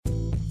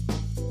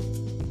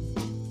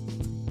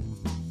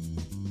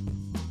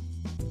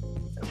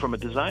from a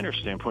designer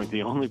standpoint,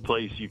 the only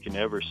place you can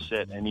ever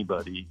set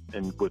anybody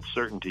and with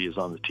certainty is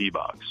on the tee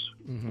box.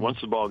 Mm-hmm. Once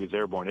the ball gets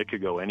airborne, it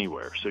could go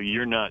anywhere. So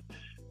you're not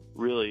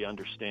really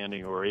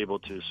understanding or able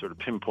to sort of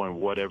pinpoint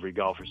what every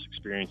golfer's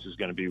experience is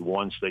going to be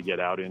once they get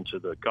out into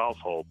the golf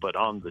hole. But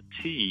on the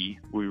tee,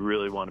 we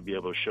really want to be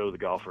able to show the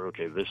golfer,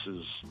 okay, this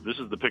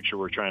is the picture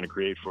we're trying to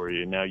create for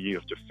you. Now you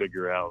have to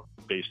figure out,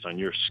 based on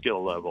your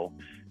skill level,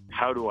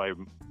 how do I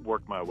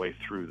work my way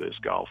through this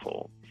golf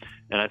hole?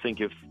 And I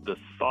think if the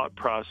thought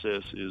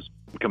process is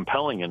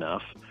compelling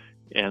enough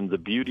and the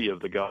beauty of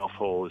the golf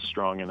hole is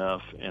strong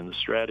enough and the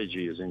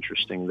strategy is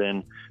interesting,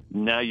 then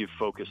now you've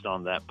focused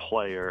on that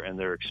player and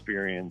their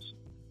experience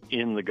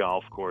in the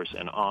golf course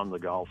and on the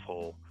golf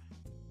hole.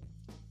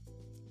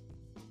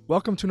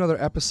 Welcome to another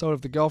episode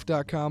of the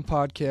Golf.com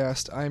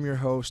podcast. I am your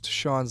host,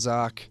 Sean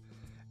Zock.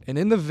 And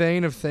in the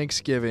vein of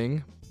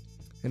Thanksgiving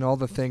and all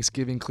the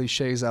Thanksgiving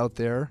cliches out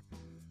there,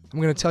 I'm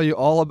going to tell you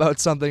all about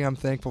something I'm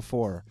thankful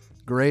for.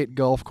 Great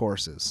golf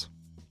courses.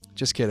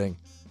 Just kidding.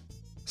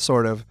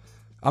 Sort of.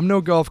 I'm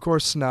no golf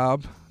course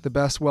snob. The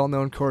best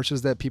well-known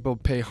courses that people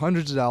pay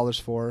hundreds of dollars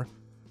for,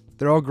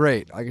 they're all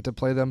great. I get to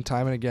play them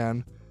time and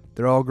again.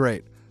 They're all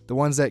great. The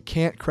ones that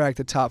can't crack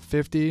the top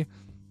 50,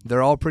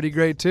 they're all pretty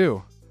great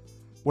too.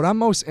 What I'm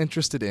most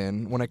interested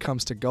in when it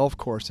comes to golf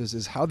courses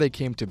is how they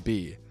came to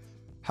be.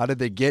 How did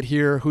they get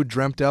here? Who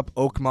dreamt up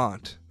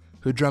Oakmont?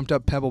 Who dreamt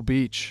up Pebble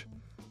Beach?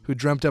 Who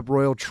dreamt up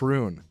Royal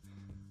Troon?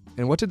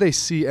 And what did they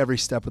see every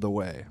step of the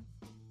way?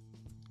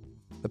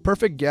 The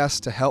perfect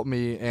guest to help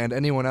me and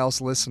anyone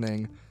else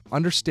listening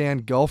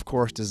understand golf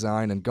course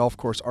design and golf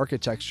course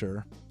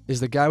architecture is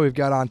the guy we've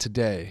got on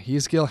today.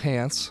 He's Gil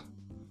Hanse,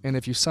 and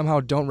if you somehow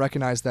don't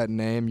recognize that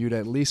name, you'd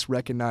at least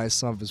recognize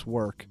some of his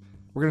work.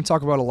 We're going to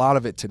talk about a lot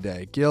of it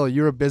today. Gil,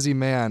 you're a busy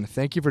man.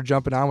 Thank you for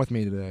jumping on with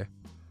me today.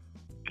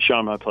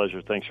 Sean, my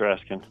pleasure. Thanks for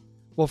asking.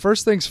 Well,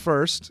 first things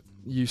first,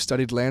 you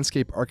studied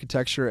landscape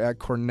architecture at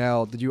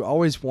Cornell. Did you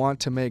always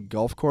want to make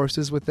golf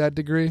courses with that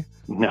degree?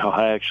 No,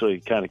 I actually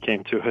kind of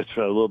came to it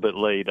a little bit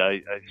late.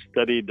 I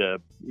studied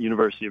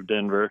University of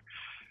Denver,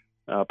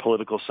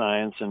 political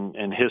science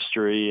and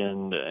history,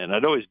 and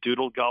I'd always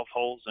doodled golf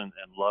holes and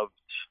loved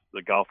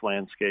the golf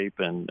landscape.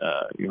 And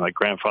my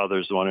grandfather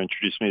is the one who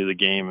introduced me to the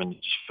game and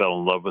just fell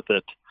in love with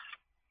it.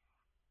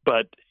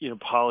 But,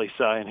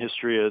 poli-sci and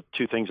history are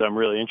two things I'm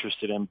really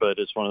interested in, but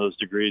it's one of those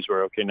degrees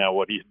where, okay, now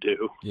what do you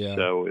do? Yeah.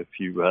 So if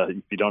you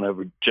don't have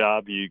a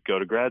job, you go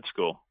to grad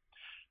school.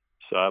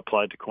 So I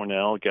applied to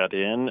Cornell, got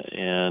in,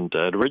 and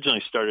it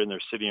originally started in their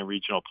city and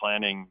regional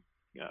planning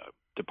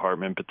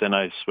department, but then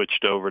I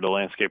switched over to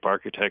landscape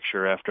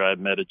architecture after I had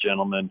met a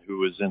gentleman who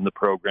was in the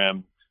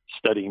program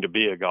studying to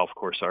be a golf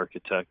course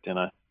architect, and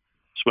I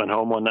just went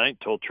home one night,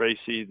 told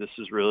Tracy, this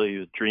is really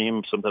a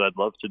dream, something I'd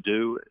love to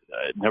do.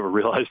 I never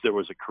realized there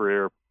was a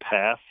career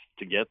path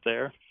to get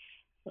there.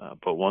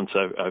 But once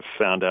I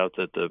found out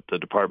that the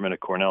department at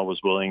Cornell was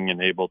willing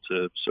and able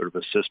to sort of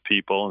assist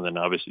people, and then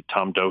obviously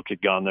Tom Doak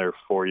had gone there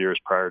 4 years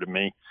prior to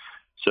me.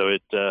 So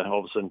it all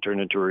of a sudden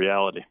turned into a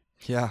reality.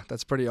 Yeah,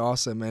 that's pretty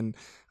awesome. And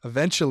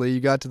eventually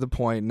you got to the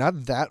point,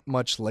 not that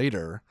much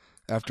later,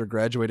 after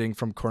graduating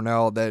from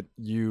Cornell, that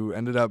you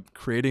ended up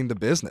creating the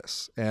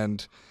business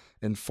and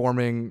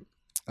forming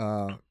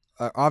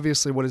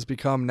obviously what has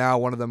become now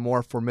one of the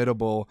more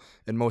formidable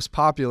and most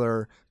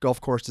popular golf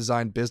course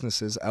design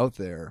businesses out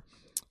there.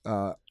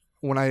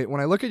 When I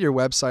look at your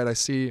website, I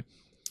see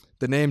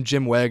the name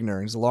Jim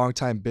Wagner. He's a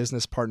longtime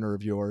business partner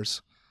of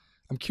yours.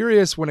 I'm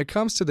curious, when it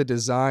comes to the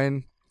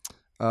design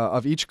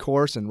of each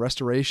course and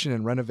restoration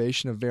and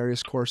renovation of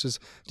various courses,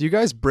 do you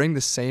guys bring the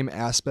same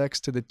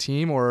aspects to the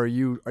team, or are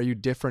you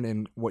different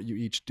in what you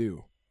each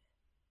do?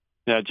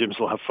 Yeah, Jim's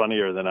a lot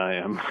funnier than I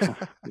am.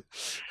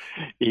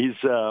 He's,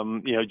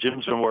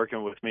 Jim's been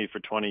working with me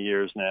for 20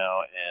 years now,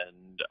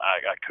 and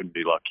I couldn't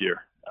be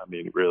luckier. I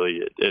mean,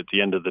 really, at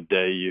the end of the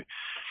day,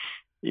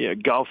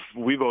 golf,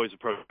 we've always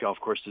approached golf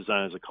course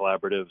design as a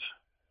collaborative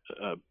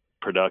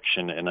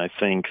production, and I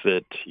think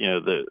that,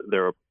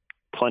 there are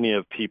plenty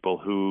of people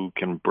who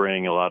can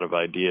bring a lot of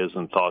ideas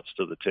and thoughts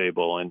to the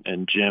table,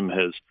 and Jim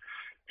has,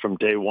 from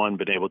day one,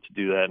 been able to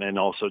do that and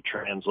also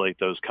translate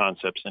those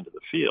concepts into the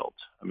field.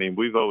 I mean,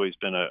 we've always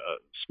been a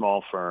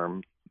small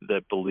firm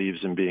that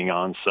believes in being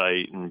on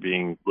site and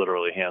being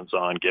literally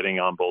hands-on,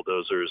 getting on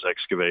bulldozers,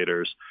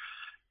 excavators,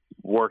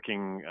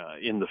 working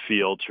in the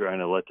field, trying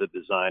to let the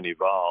design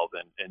evolve.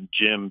 And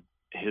Jim,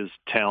 his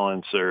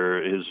talents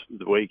are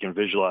the way he can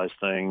visualize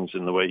things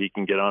and the way he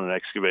can get on an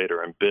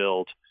excavator and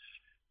build,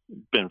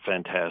 been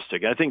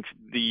fantastic. I think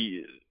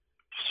the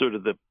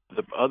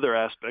other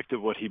aspect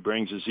of what he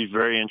brings is he's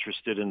very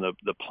interested in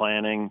the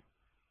planning,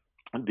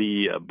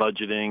 the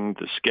budgeting,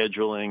 the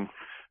scheduling,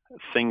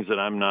 things that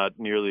I'm not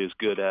nearly as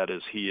good at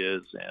as he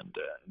is. And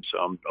so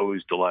I'm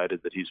always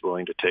delighted that he's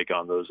willing to take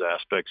on those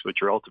aspects,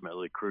 which are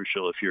ultimately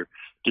crucial. If you're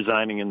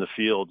designing in the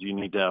field, you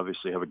need to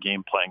obviously have a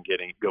game plan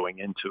going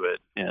into it.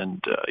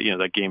 And,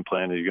 that game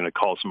plan is going to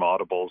call some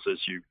audibles as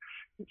you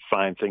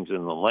find things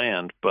in the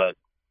land. But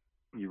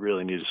you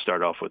really need to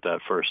start off with that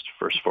first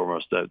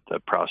foremost,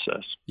 that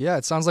process. Yeah,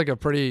 it sounds like a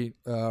pretty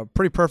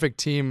perfect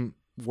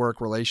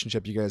teamwork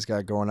relationship you guys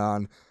got going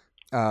on.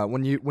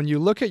 When you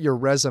look at your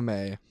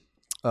resume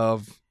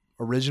of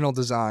original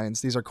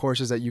designs, these are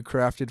courses that you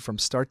crafted from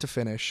start to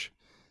finish.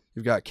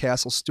 You've got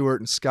Castle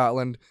Stewart in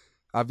Scotland,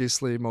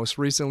 obviously most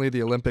recently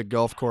the Olympic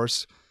Golf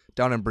Course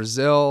down in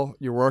Brazil.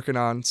 You're working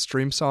on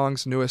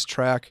Streamsong's newest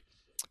track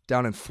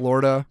down in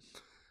Florida.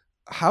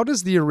 How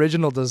does the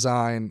original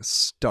design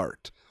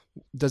start?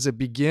 Does it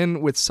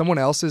begin with someone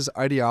else's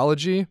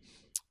ideology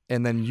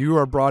and then you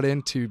are brought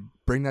in to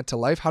bring that to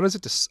life? How does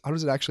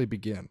it actually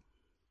begin?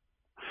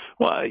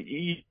 Well,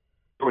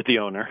 with the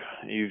owner,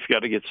 you've got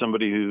to get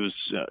somebody who's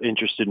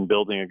interested in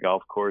building a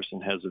golf course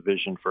and has a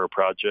vision for a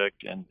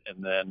project, and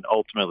then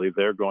ultimately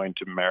they're going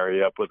to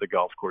marry up with a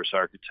golf course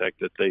architect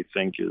that they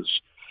think is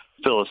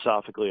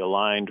philosophically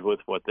aligned with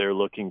what they're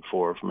looking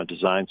for from a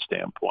design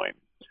standpoint.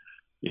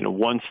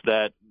 Once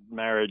that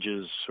marriage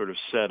is sort of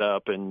set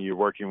up and you're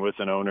working with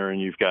an owner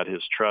and you've got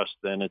his trust,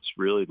 then it's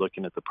really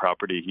looking at the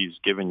property he's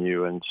given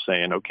you and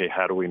saying, okay,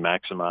 how do we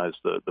maximize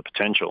the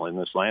potential in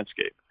this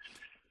landscape?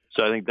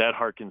 So I think that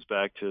harkens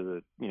back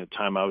to the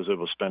time I was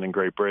able to spend in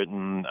Great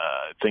Britain.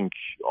 I think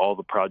all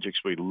the projects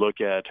we look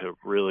at have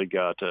really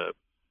got a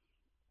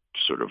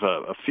sort of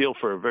a feel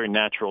for a very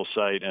natural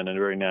site and a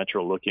very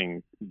natural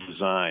looking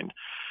design.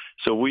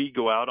 So we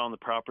go out on the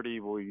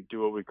property, we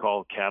do what we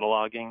call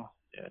cataloging,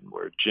 and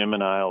where Jim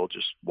and I will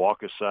just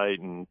walk a site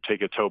and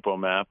take a topo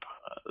map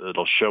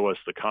that'll show us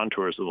the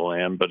contours of the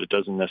land, but it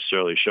doesn't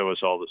necessarily show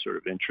us all the sort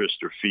of interest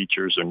or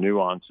features or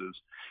nuances.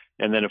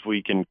 And then if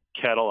we can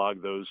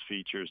catalog those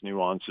features,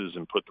 nuances,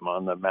 and put them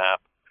on the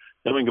map,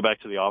 then we can go back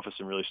to the office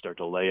and really start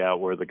to lay out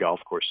where the golf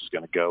course is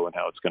going to go and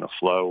how it's going to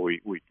flow.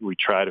 We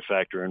try to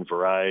factor in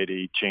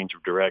variety, change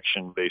of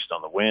direction based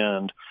on the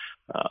wind,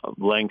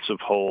 lengths of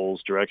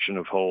holes, direction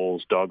of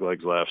holes, dog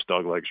legs left,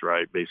 dog legs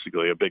right,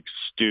 basically a big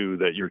stew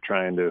that you're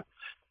trying to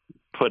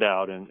put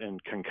out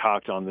and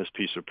concoct on this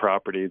piece of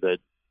property that at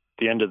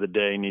the end of the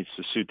day needs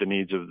to suit the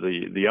needs of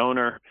the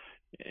owner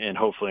and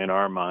hopefully in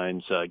our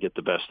minds get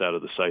the best out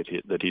of the site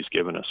that he's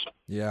given us.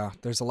 Yeah,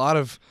 there's a lot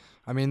of,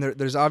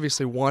 there's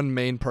obviously one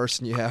main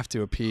person you have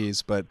to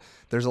appease, but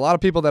there's a lot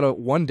of people that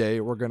one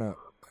day we're going to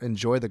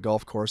enjoy the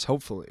golf course,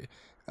 hopefully.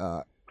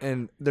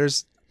 And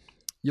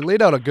you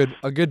laid out a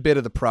good bit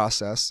of the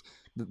process.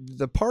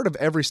 The part of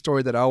every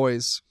story that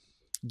always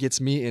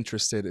gets me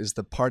interested is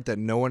the part that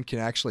no one can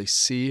actually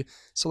see.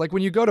 So like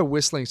when you go to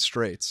Whistling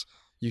Straits,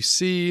 you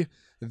see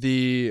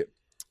the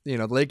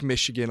Lake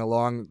Michigan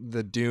along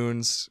the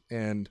dunes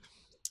and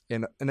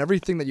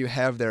everything that you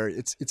have there.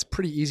 It's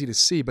pretty easy to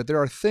see, but there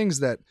are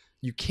things that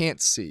you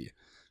can't see,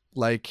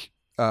 like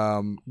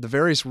the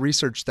various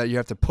research that you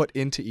have to put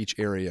into each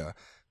area,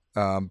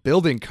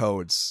 building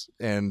codes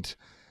and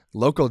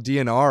local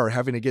DNR,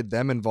 having to get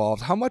them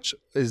involved. How much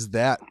is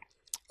that?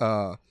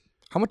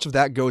 How much of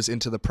that goes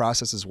into the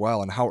process as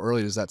well, and how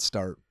early does that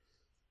start?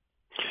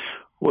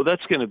 Well,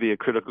 that's going to be a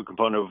critical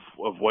component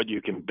of what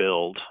you can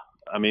build.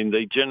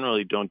 They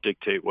generally don't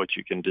dictate what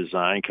you can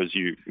design because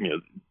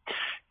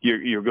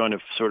you're going to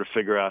sort of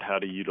figure out how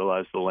to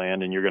utilize the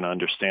land, and you're going to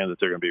understand that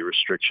there are going to be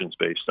restrictions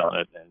based on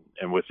it.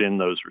 And within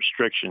those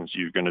restrictions,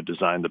 you're going to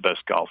design the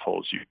best golf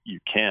holes you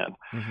can.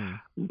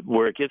 Mm-hmm.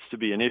 Where it gets to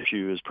be an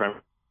issue is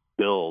primarily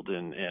build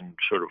and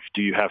sort of,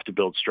 do you have to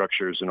build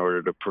structures in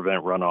order to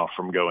prevent runoff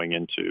from going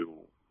into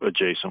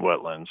adjacent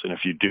wetlands? And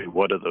if you do,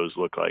 what do those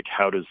look like?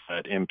 How does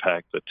that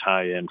impact the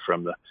tie-in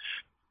from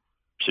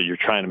so you're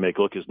trying to make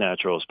it look as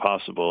natural as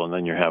possible, and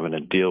then you're having to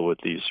deal with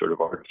these sort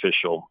of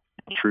artificial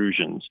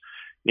intrusions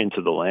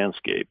into the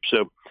landscape.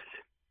 So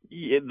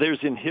there's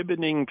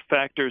inhibiting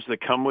factors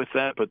that come with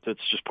that, but that's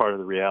just part of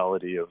the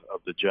reality of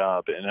the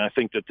job. And I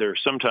think that there are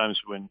sometimes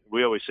when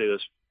we always say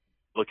this,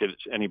 look at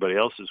anybody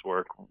else's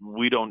work,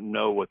 we don't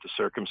know what the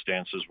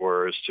circumstances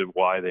were as to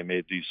why they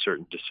made these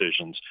certain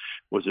decisions.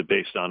 Was it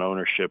based on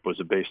ownership?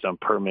 Was it based on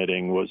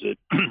permitting? Was it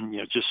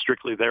just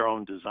strictly their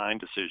own design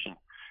decision?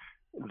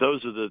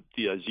 Those are the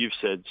as you've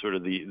said, sort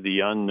of the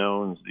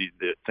unknowns,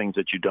 the things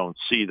that you don't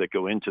see that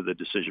go into the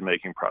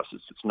decision-making process.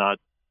 It's not,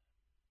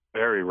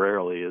 very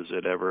rarely is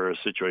it ever a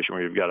situation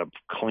where you've got a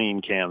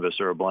clean canvas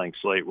or a blank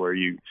slate where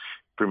you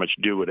pretty much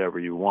do whatever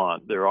you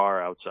want. There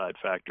are outside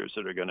factors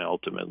that are going to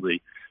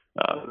ultimately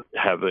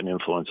have an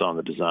influence on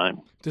the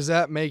design. Does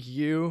that make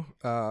you,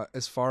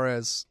 as far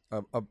as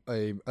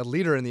a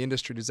leader in the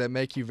industry, does that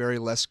make you very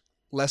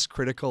less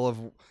critical of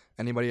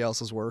anybody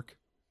else's work?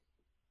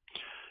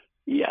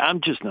 Yeah, I'm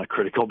just not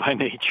critical by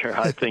nature.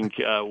 I think,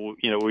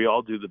 we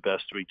all do the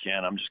best we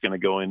can. I'm just going to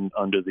go in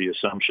under the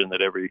assumption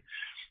that every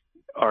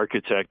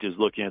architect is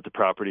looking at the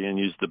property and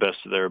use the best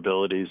of their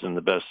abilities and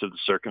the best of the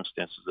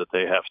circumstances that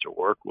they have to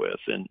work with.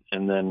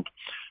 And then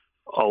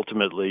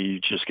ultimately you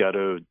just got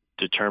to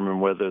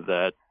determine whether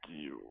that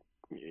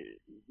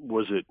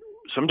was it.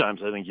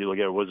 Sometimes I think you look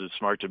at it, was it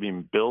smart to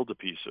build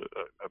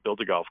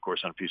a golf course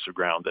on a piece of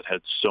ground that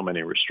had so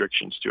many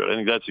restrictions to it? I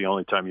think that's the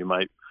only time you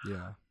might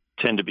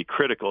tend to be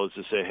critical, is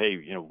to say,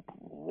 hey,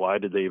 why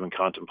did they even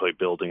contemplate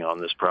building on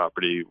this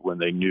property when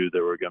they knew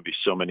there were going to be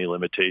so many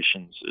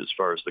limitations as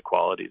far as the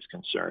quality is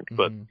concerned?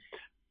 Mm-hmm.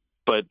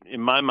 But in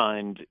my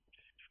mind,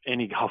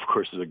 any golf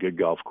course is a good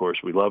golf course.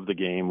 We love the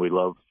game. We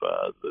love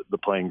the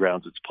playing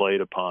grounds it's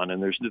played upon.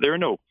 And there are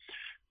no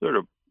sort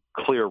of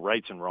clear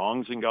rights and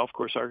wrongs in golf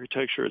course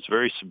architecture. It's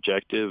very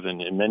subjective,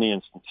 and in many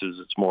instances,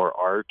 it's more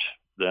art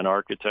than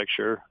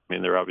architecture. I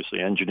mean, there are obviously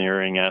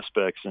engineering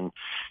aspects and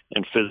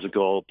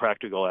physical,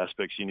 practical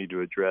aspects you need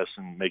to address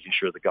in making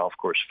sure the golf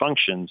course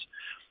functions.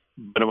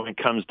 But when it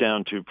comes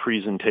down to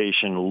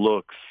presentation,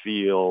 look,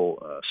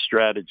 feel,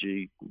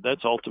 strategy,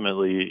 that's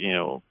ultimately,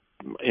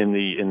 in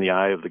the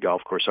eye of the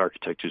golf course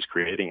architect who's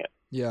creating it.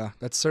 Yeah,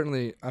 that's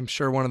certainly, I'm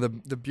sure, one of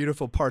the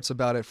beautiful parts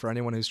about it for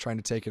anyone who's trying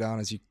to take it on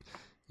is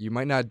you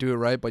might not do it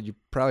right, but you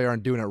probably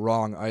aren't doing it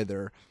wrong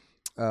either.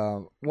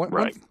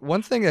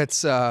 One thing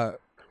that's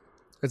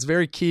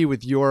very key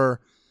with your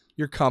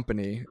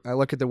company, I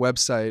look at the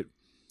website,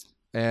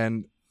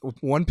 and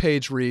one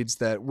page reads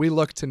that we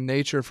look to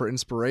nature for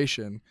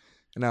inspiration.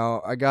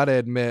 Now, I got to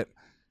admit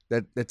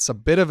that it's a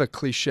bit of a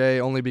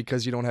cliche only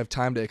because you don't have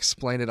time to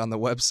explain it on the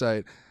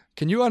website.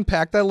 Can you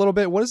unpack that a little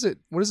bit? What does it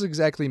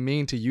exactly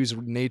mean to use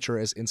nature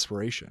as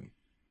inspiration?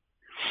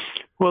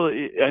 Well,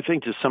 I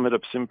think to sum it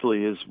up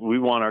simply is we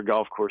want our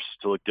golf courses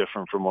to look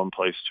different from one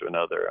place to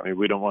another. I mean,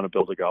 we don't want to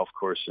build a golf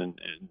course in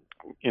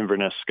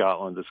Inverness,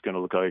 Scotland that's going to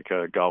look like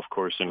a golf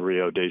course in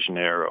Rio de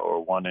Janeiro,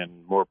 or one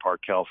in Moore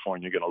Park,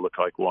 California, going to look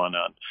like one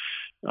on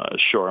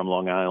Shoreham,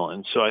 Long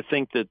Island. So I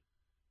think that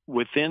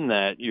within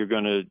that,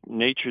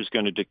 nature's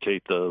going to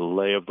dictate the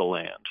lay of the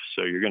land.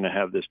 So you're going to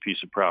have this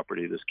piece of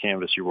property, this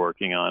canvas you're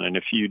working on, and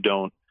if you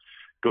don't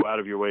go out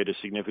of your way to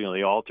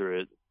significantly alter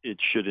it, it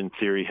should, in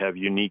theory, have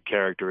unique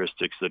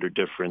characteristics that are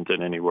different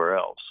than anywhere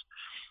else.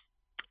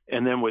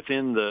 And then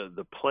within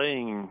the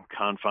playing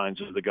confines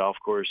of the golf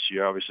course,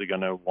 you're obviously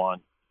going to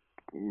want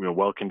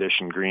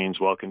well-conditioned greens,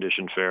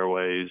 well-conditioned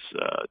fairways,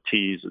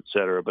 tees, et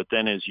cetera. But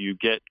then as you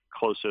get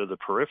closer to the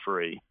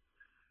periphery,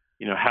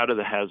 how do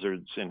the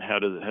hazards and how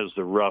does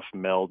the rough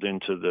meld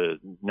into the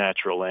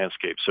natural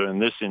landscape? So in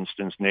this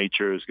instance,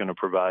 nature is going to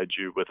provide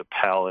you with a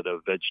palette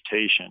of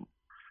vegetation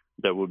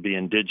that would be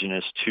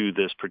indigenous to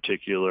this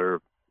particular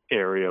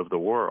area of the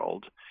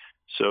world.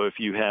 So if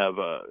you have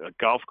a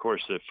golf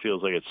course that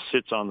feels like it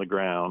sits on the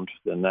ground,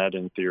 then that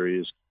in theory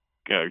is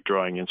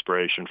drawing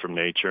inspiration from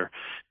nature.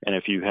 And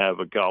if you have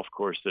a golf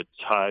course that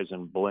ties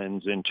and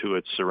blends into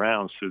its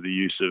surrounds through the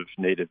use of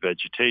native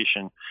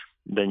vegetation,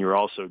 then you're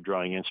also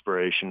drawing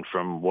inspiration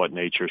from what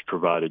nature's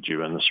provided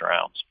you in the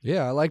surrounds.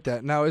 Yeah, I like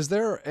that. Now, is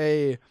there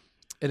an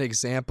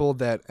example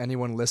that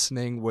anyone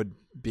listening would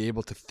be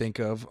able to think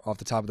of off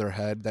the top of their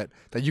head that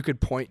you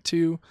could point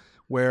to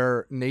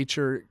where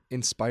nature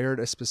inspired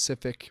a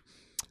specific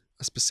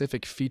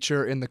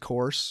feature in the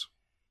course?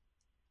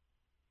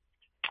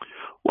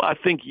 Well, I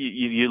think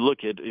you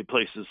look at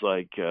places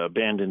like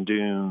Bandon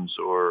Dunes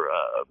or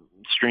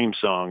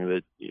Streamsong,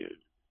 that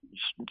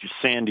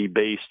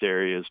sandy-based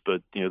areas,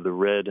 but the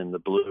red and the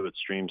blue at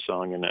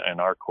Streamsong and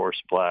our course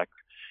black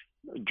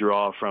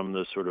draw from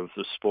the sort of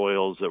the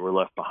spoils that were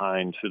left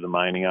behind through the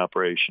mining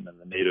operation and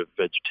the native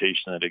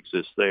vegetation that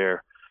exists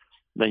there.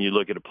 Then you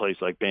look at a place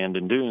like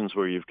Bandon Dunes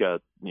where you've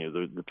got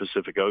the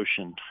Pacific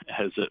Ocean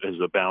as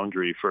a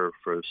boundary for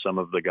some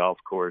of the golf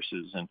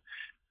courses, and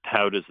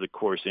how does the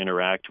course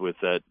interact with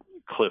that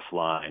cliff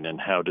line, and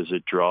how does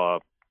it draw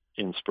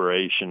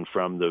inspiration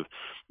from the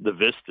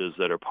vistas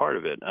that are part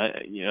of it?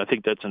 I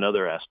think that's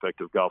another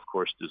aspect of golf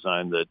course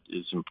design that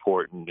is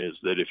important, is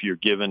that if you're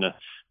given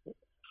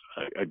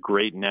a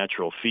great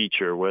natural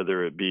feature,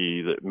 whether it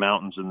be the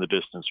mountains in the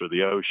distance or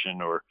the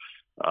ocean or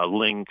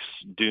links,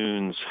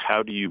 dunes,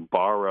 how do you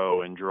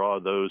borrow and draw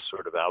those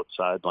sort of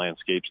outside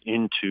landscapes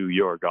into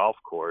your golf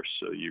course?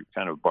 So you're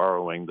kind of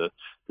borrowing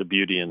the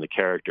beauty and the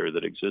character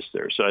that exists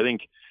there. So I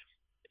think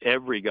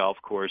every golf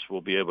course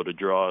will be able to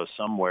draw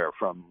somewhere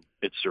from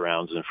its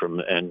surrounds and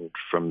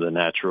from the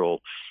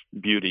natural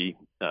beauty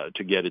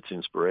to get its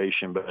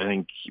inspiration. But I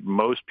think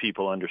most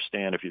people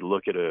understand, if you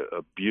look at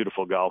a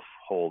beautiful golf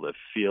hole that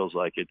feels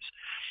like it's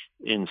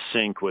in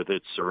sync with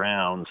its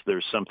surrounds,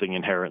 there's something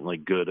inherently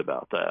good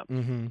about that.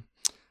 Mm-hmm.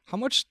 How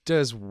much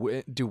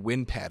do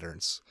wind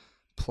patterns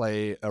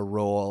play a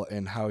role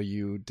in how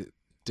you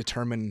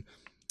determine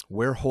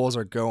where holes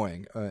are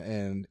going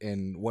and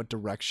in what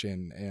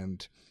direction,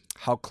 and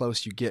how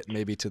close you get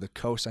maybe to the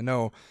coast? I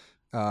know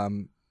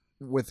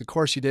with the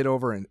course you did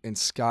over in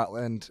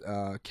Scotland,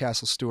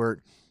 Castle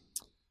Stuart,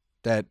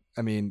 that,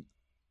 I mean,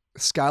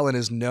 Scotland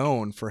is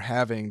known for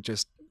having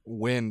just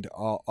wind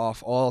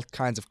off all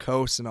kinds of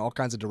coasts and all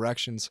kinds of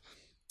directions.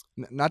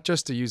 Not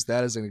just to use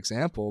that as an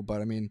example, but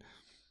I mean,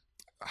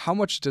 how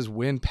much does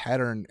wind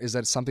pattern, is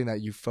that something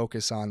that you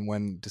focus on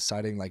when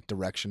deciding like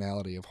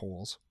directionality of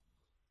holes?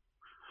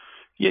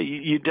 Yeah,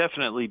 you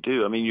definitely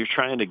do. I mean, you're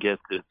trying to get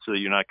it so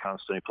you're not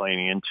constantly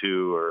playing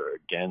into or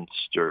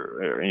against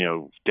or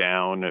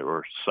down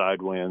or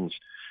side winds.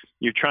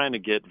 You're trying to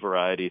get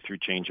variety through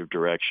change of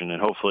direction,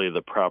 and hopefully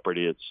the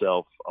property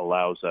itself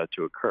allows that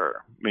to occur.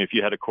 I mean, if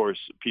you had a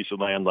piece of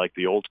land like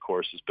the old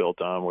course is built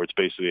on, where it's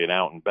basically an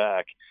out and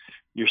back,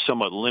 you're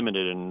somewhat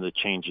limited in the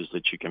changes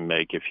that you can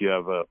make. If you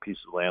have a piece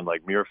of land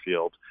like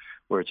Muirfield,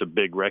 where it's a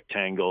big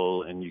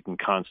rectangle and you can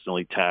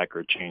constantly tack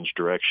or change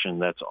direction,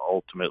 that's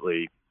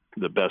ultimately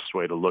the best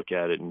way to look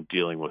at it in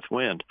dealing with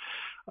wind.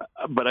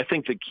 But I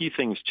think the key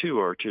things, too,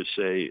 are to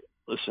say,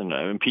 listen,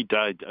 and Pete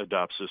Dye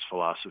adopts this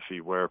philosophy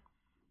where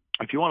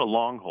if you want a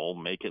long hole,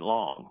 make it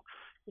long.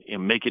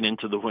 Make it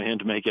into the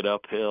wind, make it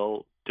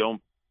uphill.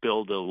 Don't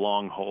build a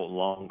long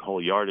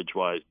hole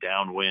yardage-wise,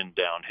 downwind,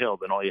 downhill.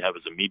 Then all you have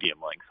is a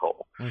medium-length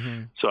hole.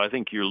 Mm-hmm. So I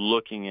think you're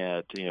looking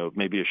at,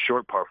 maybe a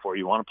short par 4.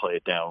 You want to play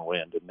it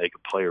downwind and make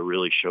a player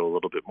really show a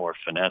little bit more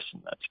finesse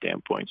in that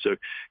standpoint. So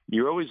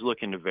you're always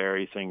looking to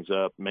vary things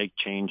up, make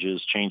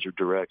changes, change of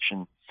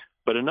direction.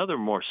 But another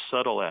more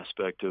subtle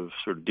aspect of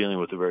sort of dealing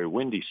with a very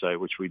windy site,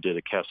 which we did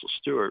at Castle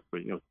Stewart,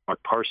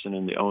 Mark Parson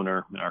and the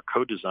owner and our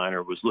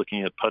co-designer was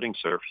looking at putting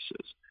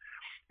surfaces.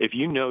 If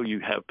you know you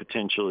have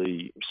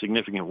potentially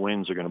significant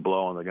winds are going to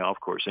blow on the golf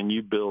course and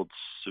you build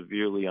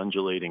severely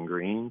undulating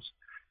greens,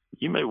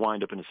 you may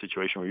wind up in a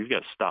situation where you've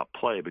got to stop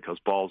play because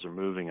balls are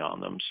moving on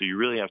them. So you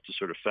really have to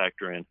sort of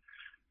factor in,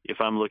 if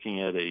I'm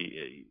looking at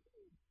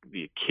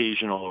the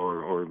occasional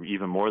or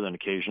even more than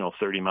occasional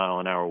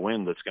 30-mile-an-hour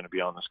wind that's going to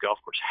be on this golf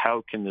course,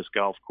 how can this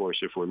golf course,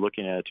 if we're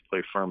looking at it to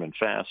play firm and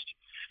fast,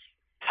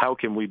 how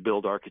can we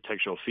build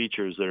architectural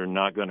features that are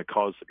not going to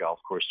cause the golf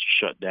course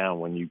to shut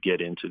down when you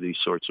get into these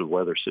sorts of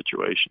weather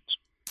situations?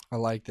 I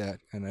like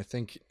that. And I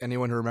think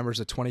anyone who remembers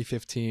the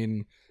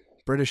 2015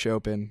 British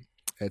Open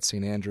at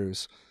St.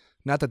 Andrews,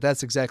 not that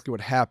that's exactly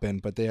what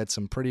happened, but they had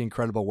some pretty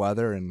incredible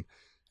weather, and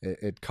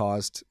it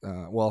caused,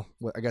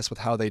 I guess with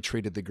how they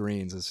treated the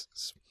greens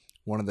is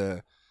one of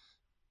the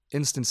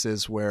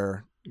instances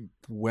where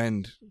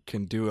wind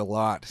can do a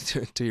lot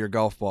to your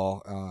golf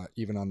ball,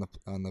 even on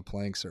the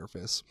playing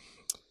surface.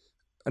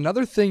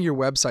 Another thing your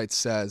website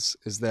says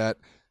is that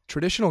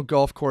traditional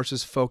golf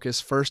courses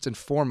focus first and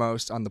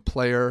foremost on the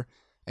player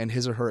and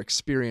his or her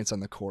experience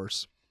on the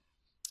course.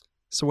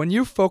 So when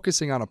you're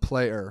focusing on a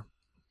player,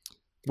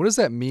 what does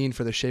that mean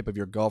for the shape of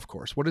your golf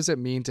course? What does it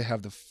mean to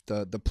have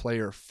the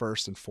player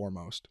first and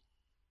foremost?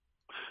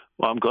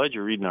 Well, I'm glad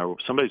you're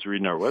somebody's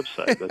reading our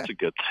website. That's a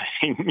good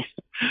thing.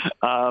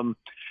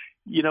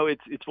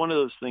 It's one of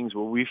those things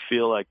where we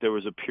feel like there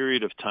was a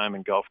period of time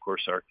in golf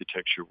course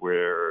architecture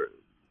where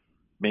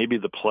maybe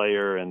the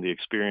player and the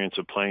experience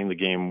of playing the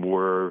game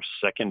were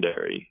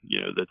secondary,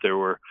 that there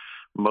were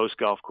most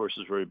golf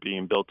courses were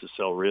being built to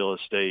sell real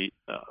estate,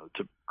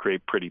 to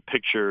create pretty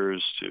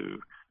pictures, to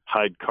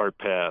hide cart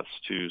paths,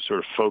 to sort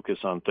of focus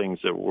on things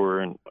that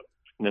weren't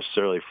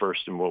necessarily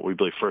first and what we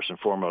believe first and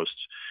foremost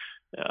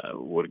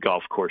what a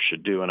golf course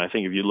should do. And I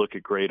think if you look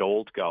at great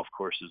old golf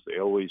courses, they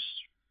always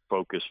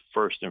focus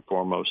first and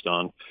foremost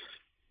on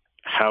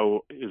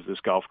how is this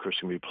golf course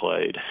going to be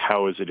played?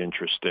 How is it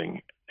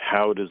interesting?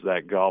 How does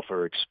that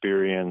golfer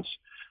experience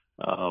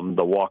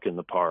the walk in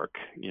the park?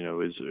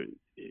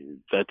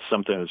 That's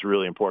something that's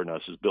really important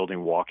to us, is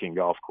building walking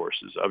golf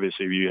courses.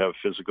 Obviously, if you have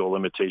physical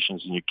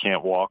limitations and you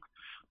can't walk,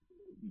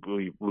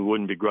 we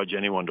wouldn't begrudge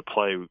anyone to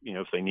play,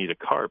 if they need a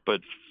cart, but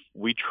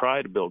we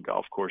try to build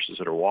golf courses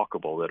that are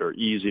walkable, that are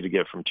easy to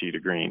get from tee to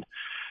green,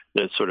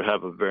 that sort of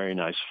have a very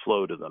nice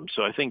flow to them.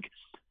 So I think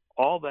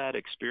all that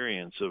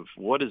experience of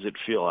what does it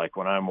feel like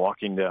when I'm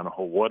walking down a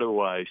hole, what do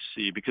I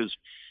see? Because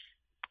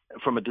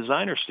from a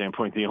designer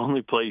standpoint, the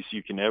only place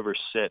you can ever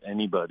set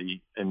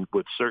anybody and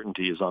with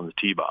certainty is on the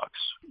tee box.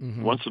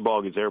 Mm-hmm. Once the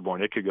ball gets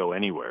airborne, it could go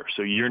anywhere.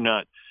 So you're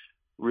not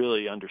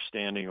really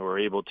understanding or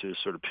able to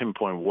sort of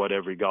pinpoint what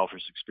every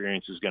golfer's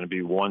experience is going to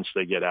be once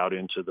they get out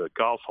into the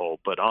golf hole.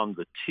 But on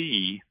the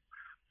tee,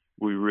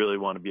 we really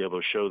want to be able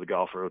to show the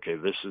golfer, okay,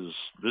 this is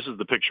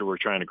the picture we're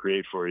trying to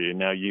create for you.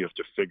 Now you have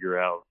to figure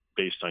out,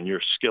 based on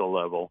your skill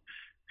level,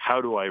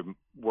 how do I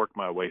work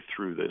my way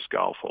through this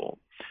golf hole?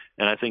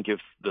 And I think if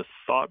the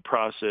thought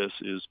process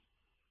is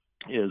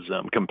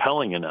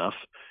compelling enough,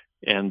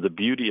 and the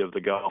beauty of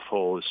the golf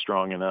hole is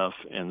strong enough,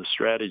 and the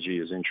strategy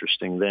is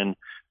interesting, then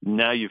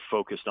now you've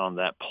focused on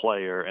that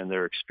player and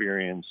their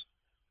experience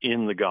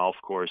in the golf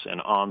course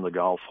and on the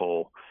golf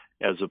hole,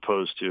 as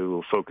opposed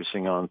to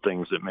focusing on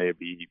things that may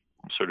be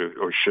sort of,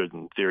 or should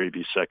in theory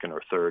be second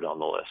or third on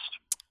the list.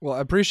 Well,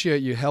 I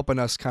appreciate you helping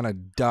us kind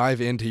of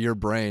dive into your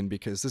brain,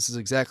 because this is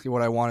exactly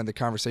what I wanted the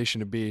conversation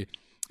to be,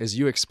 is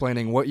you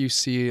explaining what you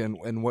see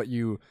and what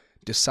you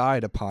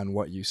decide upon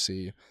what you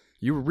see.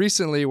 You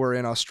recently were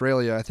in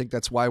Australia. I think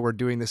that's why we're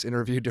doing this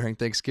interview during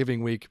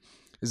Thanksgiving week,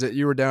 is that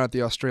you were down at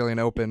the Australian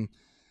Open.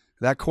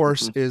 That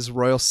course is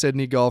Royal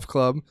Sydney Golf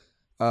Club.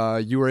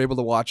 You were able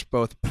to watch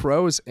both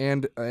pros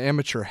and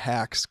amateur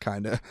hacks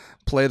kind of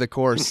play the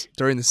course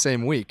during the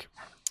same week.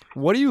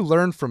 What do you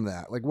learn from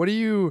that? Like, what do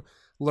you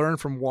learn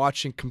from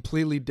watching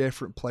completely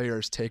different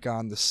players take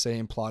on the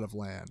same plot of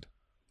land?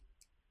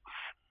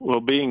 Well,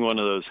 being one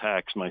of those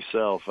hacks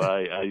myself,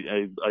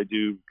 I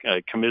do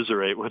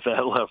commiserate with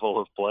that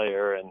level of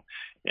player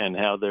and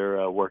how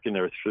they're working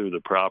their through the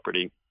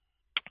property.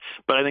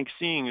 But I think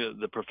seeing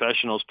the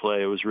professionals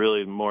play, I was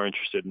really more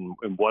interested in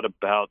what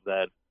about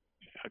that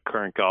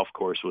current golf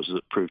course was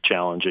proved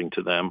challenging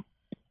to them.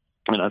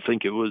 And I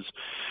think it was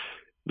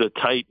the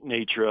tight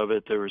nature of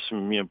it. There were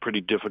some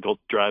pretty difficult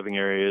driving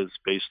areas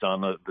based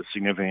on the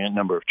significant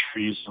number of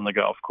trees on the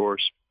golf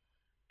course.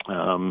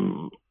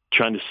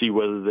 Trying to see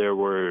whether there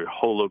were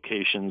hole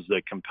locations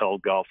that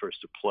compelled golfers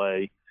to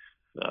play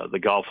the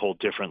golf hole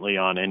differently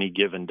on any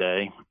given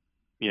day.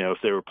 If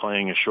they were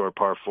playing a short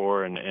par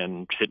four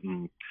and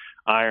hitting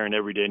iron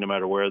every day, no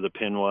matter where the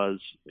pin was,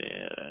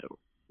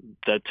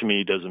 that to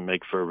me doesn't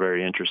make for a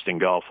very interesting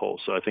golf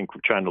hole. So I think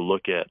we're trying to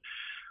look at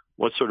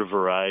what sort of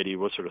variety,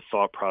 what sort of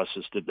thought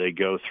process did they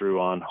go through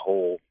on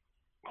hole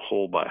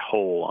by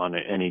hole on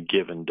any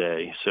given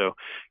day. So,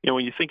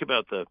 when you think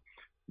about the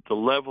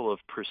level of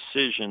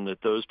precision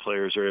that those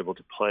players are able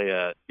to play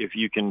at, if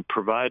you can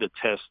provide a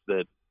test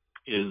that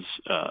is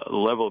a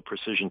level of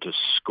precision to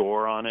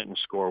score on it and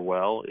score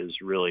well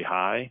is really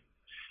high,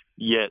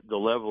 yet the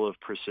level of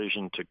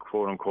precision to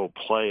quote-unquote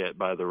play it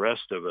by the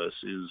rest of us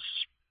is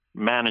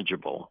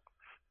manageable,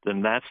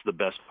 then that's the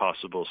best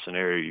possible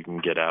scenario you can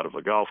get out of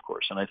a golf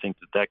course. And I think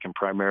that can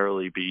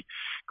primarily be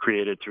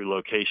created through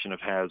location of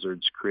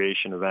hazards,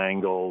 creation of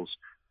angles,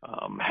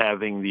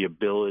 having the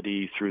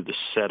ability through the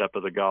setup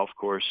of the golf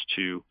course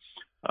to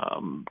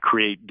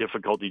create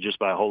difficulty just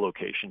by hole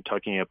location,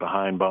 tucking it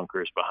behind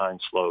bunkers,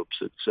 behind slopes,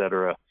 et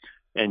cetera.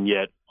 And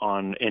yet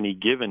on any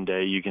given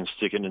day, you can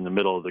stick it in the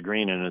middle of the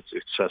green and it's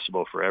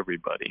accessible for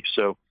everybody.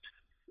 So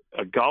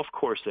a golf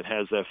course that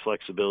has that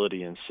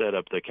flexibility and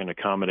setup that can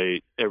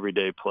accommodate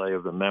everyday play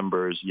of the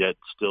members, yet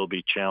still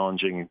be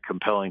challenging and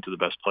compelling to the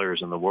best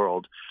players in the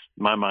world,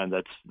 in my mind,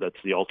 that's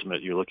the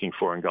ultimate you're looking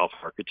for in golf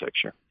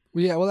architecture.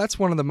 Yeah, well, that's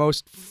one of the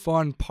most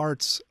fun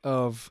parts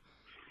of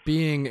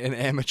being an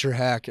amateur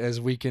hack,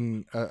 as we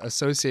can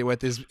associate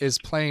with, is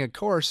playing a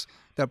course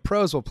that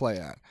pros will play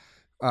at.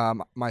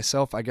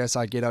 Myself, I guess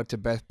I get out to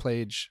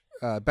Bethpage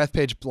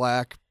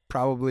Black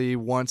probably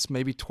once,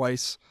 maybe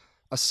twice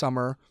a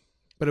summer,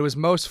 but it was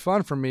most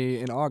fun for me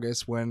in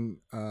August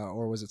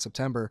or was it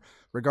September?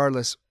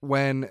 Regardless,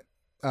 when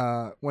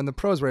the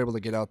pros were able to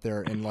get out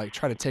there and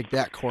try to take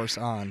that course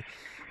on.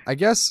 I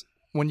guess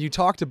when you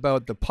talked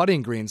about the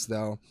putting greens,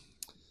 though,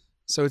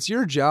 so it's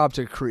your job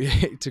to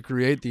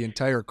create the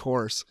entire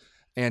course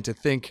and to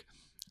think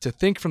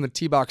from the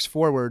tee box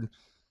forward.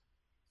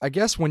 I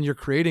guess when you're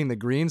creating the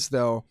greens,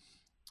 though,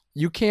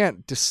 you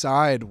can't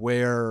decide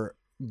where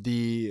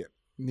the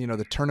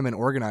tournament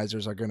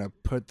organizers are going to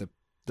put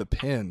the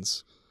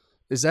pins.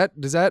 Is that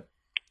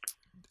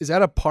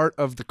a part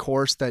of the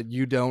course that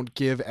you don't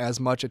give as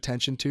much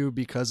attention to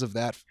because of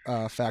that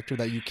factor,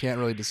 that you can't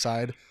really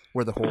decide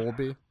where the hole will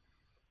be?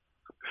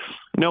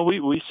 No,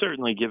 we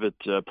certainly give it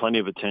plenty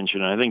of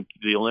attention. I think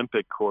the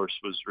Olympic course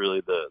was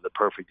really the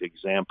perfect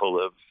example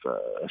of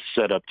a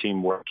setup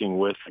team working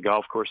with the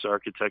golf course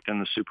architect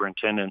and the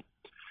superintendent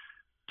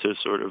to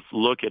sort of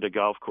look at a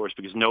golf course,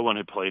 because no one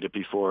had played it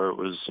before. It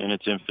was in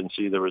its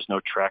infancy. There was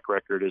no track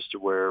record as to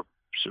where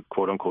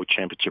quote-unquote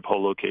championship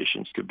hole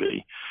locations could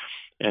be.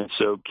 And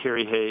so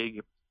Kerry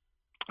Haig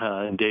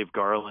and Dave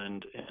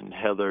Garland and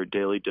Heather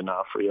Daly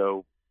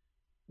D'Onofrio,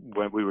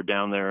 when we were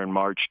down there in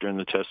March during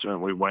the test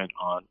event, we went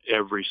on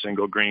every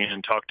single green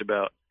and talked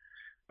about,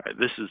 all right,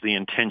 this is the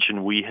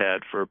intention we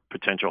had for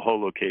potential hole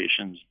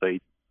locations.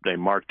 They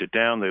marked it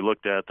down, they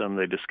looked at them,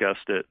 they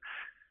discussed it.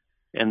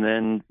 And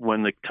then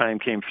when the time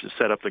came to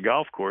set up the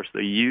golf course, they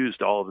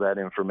used all of that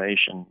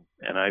information.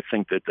 And I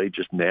think that they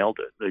just nailed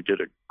it. They did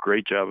a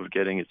great job of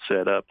getting it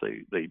set up.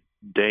 They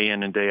day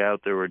in and day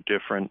out, there were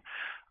different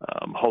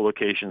hole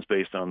locations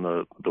based on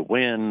the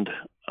wind,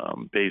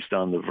 based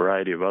on the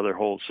variety of other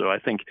holes. So I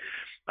think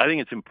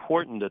it's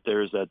important that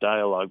there's that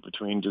dialogue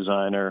between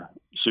designer,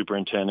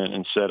 superintendent,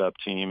 and setup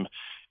team.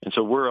 And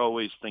so we're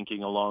always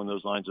thinking along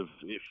those lines of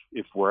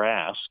if we're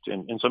asked,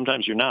 and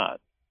sometimes you're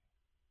not.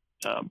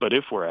 But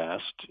if we're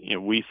asked,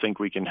 we think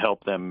we can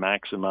help them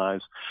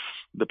maximize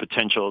the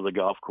potential of the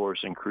golf course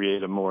and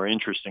create a more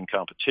interesting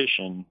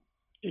competition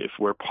if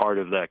we're part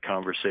of that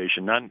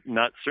conversation.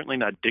 Not certainly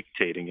not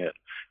dictating it,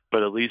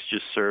 but at least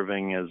just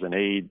serving as an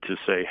aid to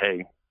say,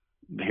 hey,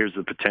 here's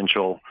the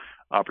potential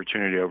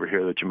opportunity over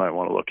here that you might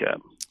want to look at.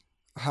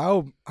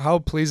 How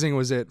pleasing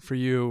was it for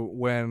you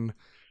when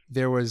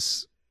there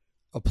was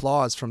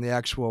applause from the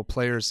actual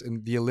players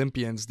and the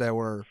Olympians that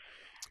were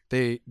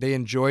they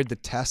enjoyed the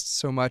test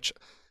so much,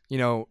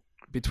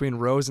 between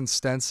Rose and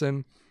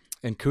Stenson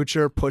and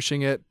Kuchar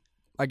pushing it,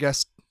 I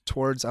guess,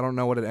 towards, I don't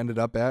know what it ended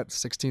up at,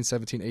 16,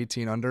 17,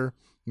 18 under,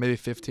 maybe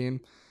 15,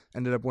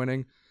 ended up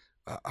winning.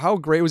 How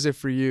great was it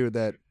for you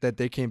that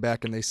they came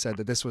back and they said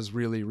that this was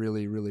really,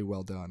 really, really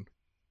well done?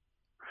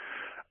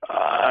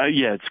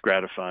 Yeah, it's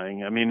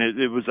gratifying. I mean,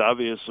 it was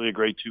obviously a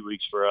great 2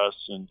 weeks for us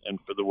and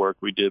for the work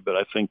we did, but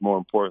I think more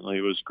importantly,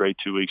 it was a great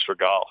 2 weeks for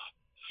golf.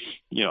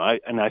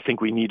 I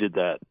think we needed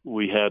that.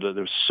 There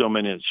was so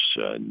much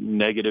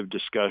negative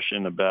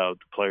discussion about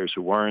the players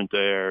who weren't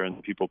there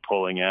and people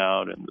pulling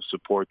out and the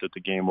support that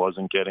the game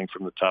wasn't getting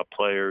from the top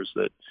players,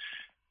 that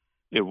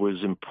it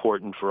was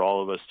important for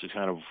all of us to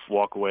kind of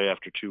walk away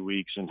after 2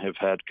 weeks and have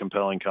had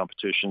compelling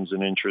competitions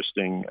and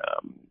interesting,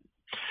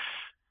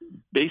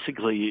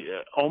 basically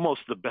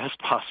almost the best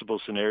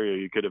possible scenario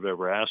you could have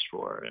ever asked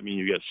for. I mean,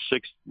 you got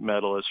 6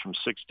 medalists from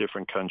 6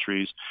 different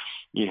countries.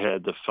 You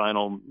had the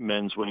final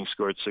men's winning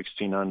score at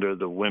 16 under,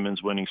 the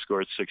women's winning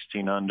score at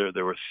 16 under.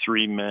 There were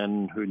 3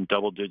 men who in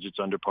double digits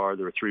under par.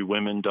 There were 3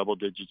 women double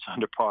digits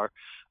under par.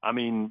 I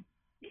mean,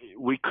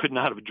 we could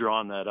not have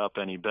drawn that up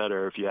any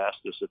better if you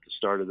asked us at the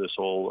start of this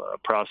whole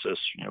process,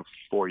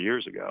 4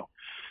 years ago.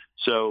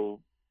 So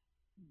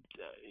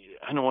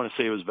I don't want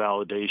to say it was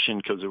validation,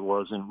 because it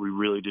wasn't. We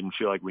really didn't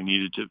feel like we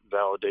needed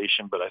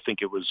validation, but I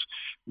think it was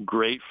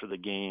great for the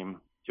game.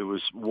 It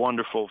was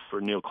wonderful for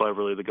Neil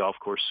Cleverly, the golf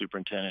course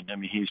superintendent. I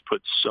mean, he's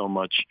put so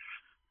much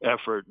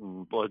effort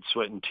and blood,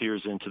 sweat, and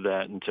tears into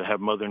that, and to have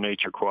Mother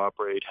Nature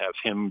cooperate, have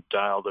him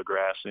dial the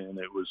grass in,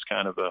 it was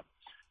kind of a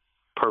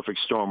perfect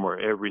storm where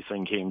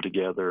everything came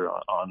together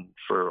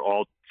for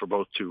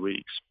both 2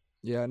 weeks.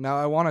 Yeah. Now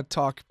I want to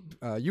talk.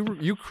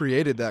 You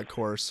created that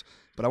course,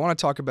 but I want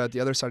to talk about the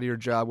other side of your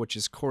job, which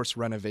is course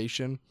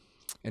renovation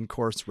and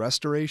course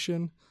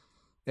restoration.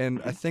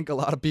 And I think a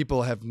lot of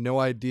people have no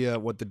idea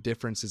what the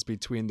difference is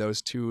between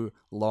those two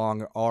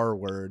long R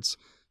words.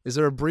 Is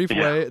there a brief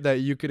way that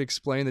you could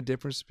explain the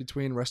difference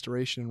between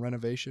restoration and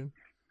renovation?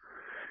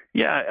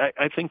 Yeah,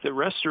 I think that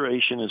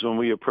restoration is when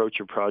we approach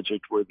a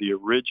project where the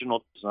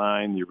original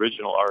design, the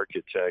original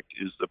architect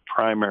is the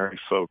primary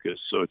focus.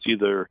 So it's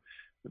either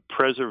the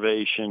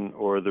preservation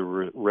or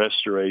the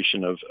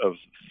restoration of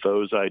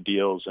those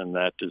ideals and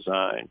that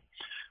design.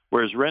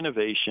 Whereas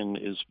renovation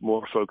is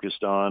more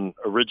focused on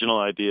original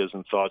ideas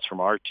and thoughts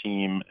from our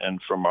team and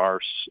from our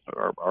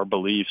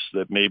beliefs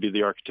that maybe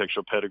the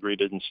architectural pedigree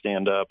didn't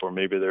stand up, or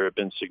maybe there have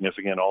been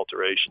significant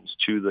alterations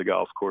to the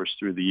golf course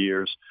through the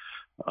years.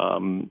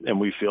 And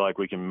we feel like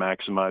we can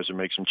maximize or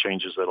make some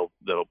changes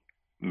that'll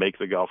make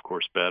the golf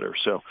course better.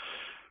 So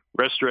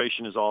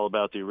restoration is all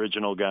about the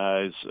original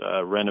guys.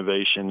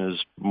 Renovation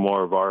is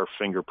more of our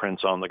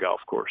fingerprints on the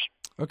golf course.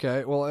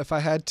 Okay. Well, if I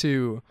had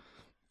to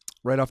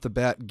right off the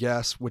bat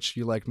guess which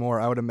you like more,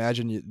 I would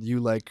imagine you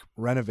like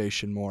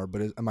renovation more,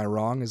 but am I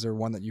wrong? Is there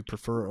one that you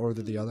prefer over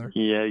the other?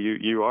 Yeah,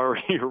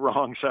 you're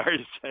wrong. Sorry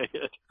to say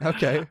it.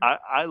 Okay.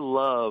 I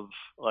love,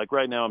 like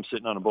right now I'm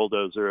sitting on a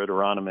bulldozer at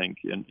Aronimink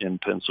in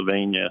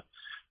Pennsylvania,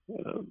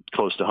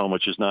 close to home,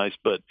 which is nice,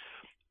 but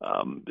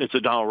it's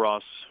a Donald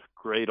Ross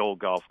great old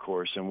golf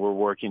course, and we're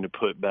working to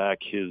put back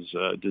his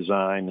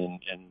design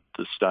and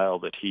the style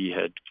that he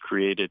had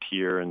created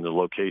here, and the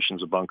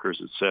locations of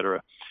bunkers, et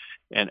cetera.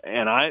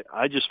 And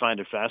I just find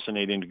it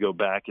fascinating to go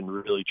back and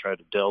really try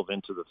to delve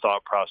into the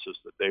thought process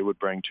that they would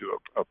bring to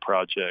a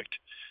project.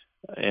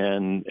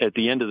 And at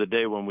the end of the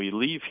day, when we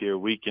leave here,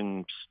 we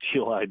can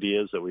steal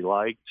ideas that we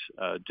liked,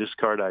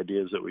 discard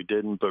ideas that we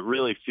didn't, but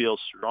really feel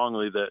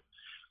strongly that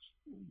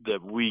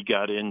we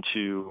got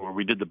into, or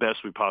we did the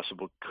best we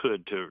possibly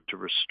could to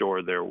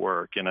restore their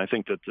work. And I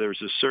think that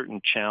there's a certain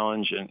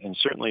challenge and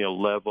certainly a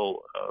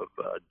level of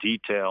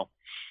detail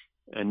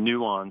and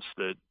nuance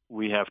that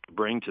we have to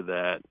bring to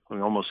that. We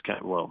almost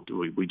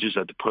we just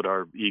had to put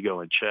our ego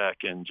in check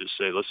and just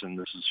say,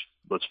 listen,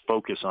 let's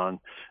focus on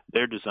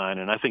their design.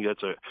 And I think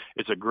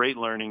it's a great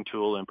learning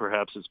tool, and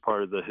perhaps it's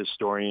part of the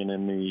historian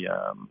in me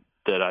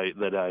that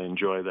I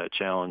enjoy that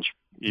challenge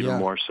even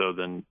more so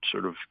than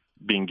sort of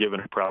being given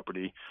a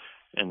property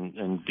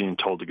and being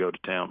told to go to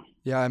town.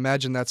 Yeah, I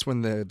imagine that's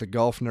when the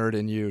golf nerd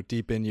in you,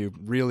 deep in you,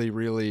 really,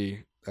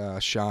 really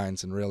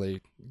shines and really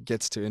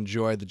gets to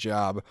enjoy the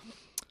job.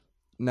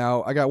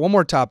 Now, I got one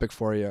more topic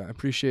for you. I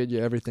appreciate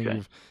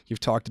everything you've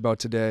talked about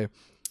today.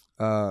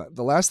 The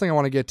last thing I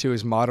want to get to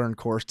is modern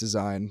course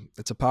design.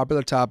 It's a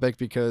popular topic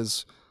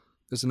because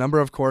there's a number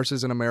of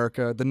courses in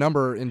America. The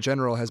number in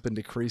general has been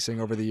decreasing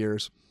over the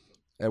years.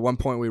 At one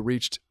point, we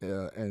reached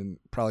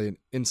probably an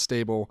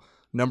unstable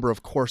number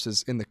of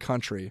courses in the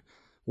country.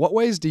 What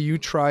ways do you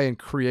try and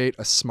create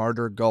a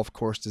smarter golf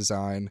course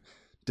design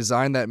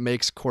that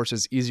makes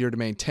courses easier to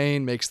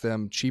maintain, makes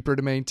them cheaper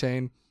to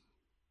maintain?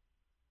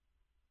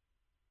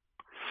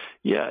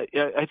 Yeah,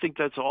 I think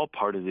that's all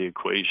part of the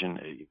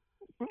equation.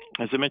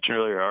 As I mentioned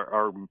earlier,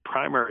 our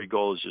primary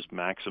goal is just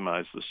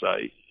maximize the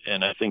site.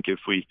 And I think if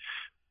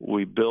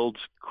we build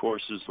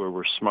courses where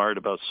we're smart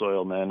about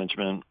soil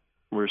management,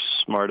 we're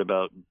smart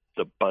about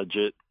the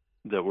budget,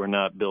 that we're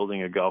not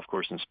building a golf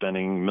course and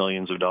spending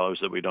millions of dollars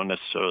that we don't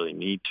necessarily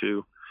need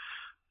to.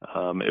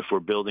 If we're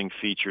building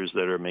features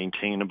that are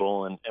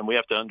maintainable, and we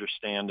have to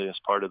understand as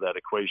part of that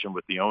equation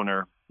with the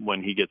owner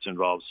when he gets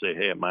involved, say,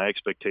 hey, my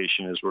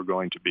expectation is we're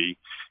going to be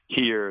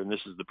here, and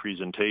this is the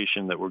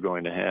presentation that we're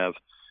going to have.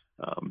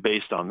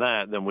 Based on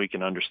that, then we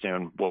can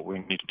understand what we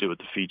need to do with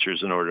the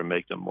features in order to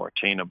make them more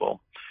attainable.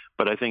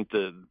 But I think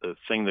the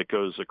thing that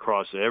goes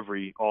across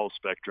all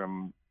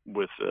spectrum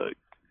with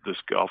this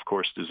golf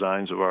course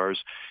designs of ours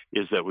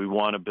is that we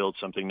want to build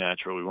something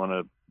natural. We want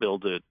to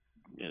build it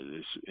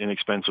as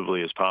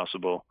inexpensively as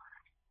possible.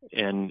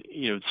 And,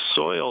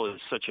 soil is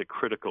such a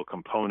critical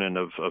component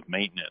of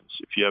maintenance.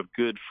 If you have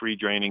good free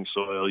draining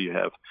soil, you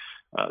have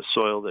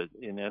soil that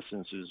in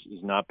essence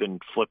has not been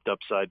flipped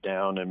upside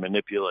down and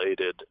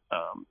manipulated,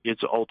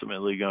 it's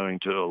ultimately going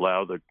to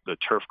allow the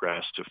turf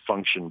grass to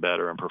function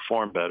better and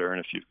perform better.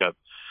 And if you've got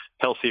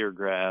healthier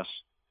grass,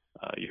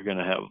 you're going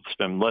to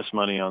spend less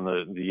money on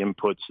the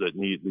inputs that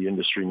the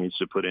industry needs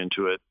to put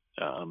into it.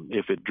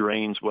 If it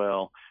drains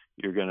well,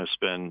 you're going to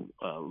spend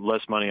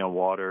less money on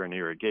water and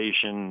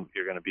irrigation.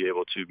 You're going to be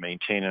able to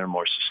maintain it in a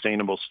more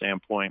sustainable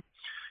standpoint.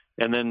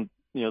 And then,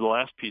 the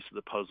last piece of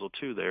the puzzle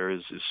too there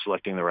is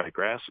selecting the right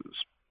grasses.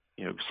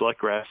 Select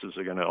grasses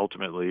are going to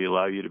ultimately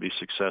allow you to be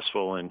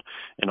successful and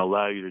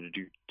allow you to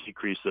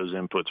decrease those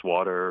inputs,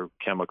 water,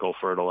 chemical,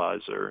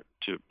 fertilizer,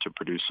 to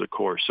produce the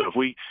course. So if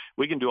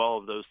we can do all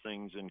of those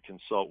things and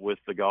consult with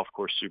the golf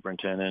course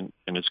superintendent,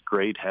 and it's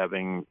great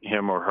having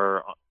him or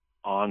her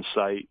on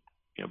site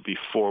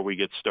before we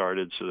get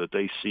started so that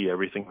they see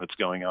everything that's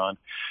going on.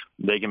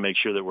 They can make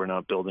sure that we're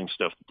not building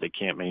stuff that they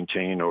can't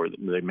maintain, or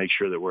they make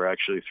sure that we're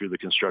actually through the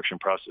construction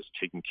process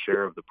taking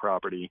care of the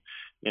property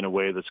in a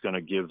way that's going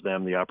to give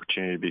them the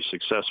opportunity to be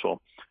successful.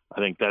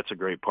 I think that's a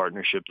great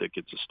partnership that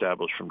gets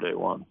established from day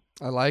one.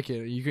 I like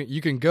it.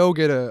 You can go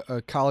get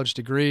a college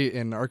degree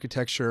in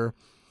architecture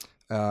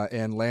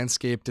and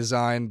landscape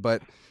design,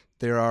 but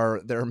there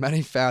are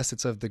many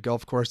facets of the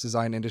golf course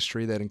design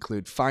industry that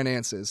include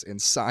finances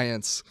and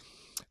science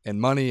and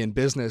money and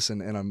business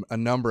and a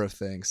number of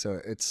things.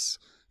 So it's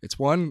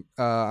one,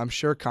 I'm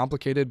sure,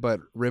 complicated but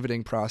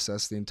riveting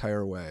process the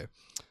entire way.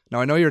 Now,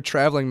 I know you're a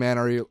traveling man.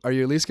 Are you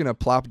at least going to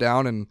plop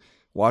down and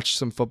watch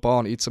some football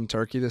and eat some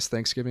turkey this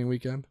Thanksgiving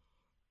weekend?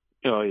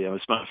 Oh yeah,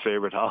 it's my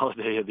favorite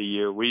holiday of the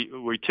year.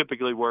 We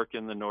typically work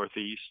in the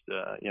Northeast.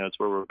 It's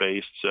where we're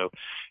based. So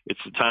it's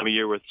the time of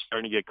year where it's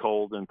starting to get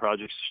cold and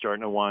projects are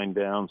starting to wind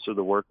down. So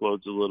the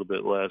workload's a little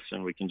bit less,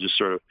 and we can just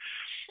sort of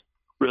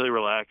really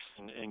relax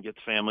and get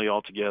the family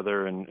all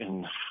together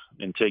and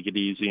take it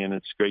easy. And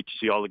it's great to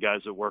see all the guys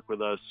that work with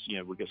us.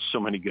 We've got so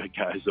many good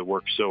guys that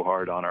work so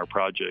hard on our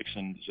projects,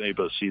 and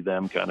able to see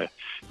them kind of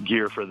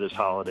gear for this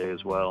holiday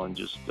as well, and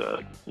just,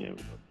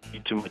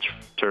 eat too much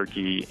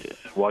turkey,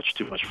 watch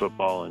too much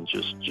football, and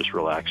just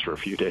relax for a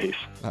few days.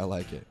 I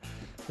like it.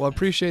 Well, I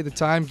appreciate the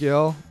time,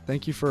 Gil.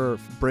 Thank you for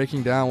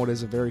breaking down what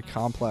is a very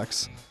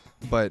complex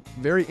but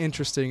very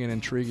interesting and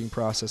intriguing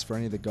process for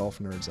any of the golf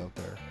nerds out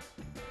there.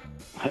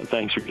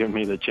 Thanks for giving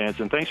me the chance,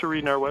 and thanks for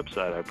reading our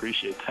website. I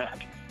appreciate that.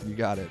 You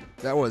got it.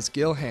 That was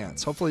Gil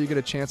Hanse. Hopefully you get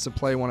a chance to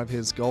play one of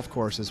his golf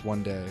courses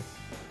one day.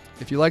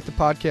 If you like the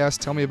podcast,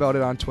 tell me about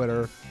it on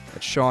Twitter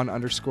at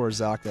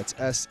Sean_Zak. That's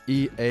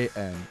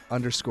SEAN_ZAK.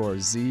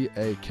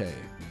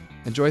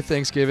 Enjoy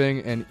Thanksgiving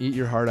and eat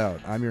your heart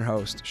out. I'm your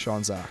host,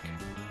 Sean Zak.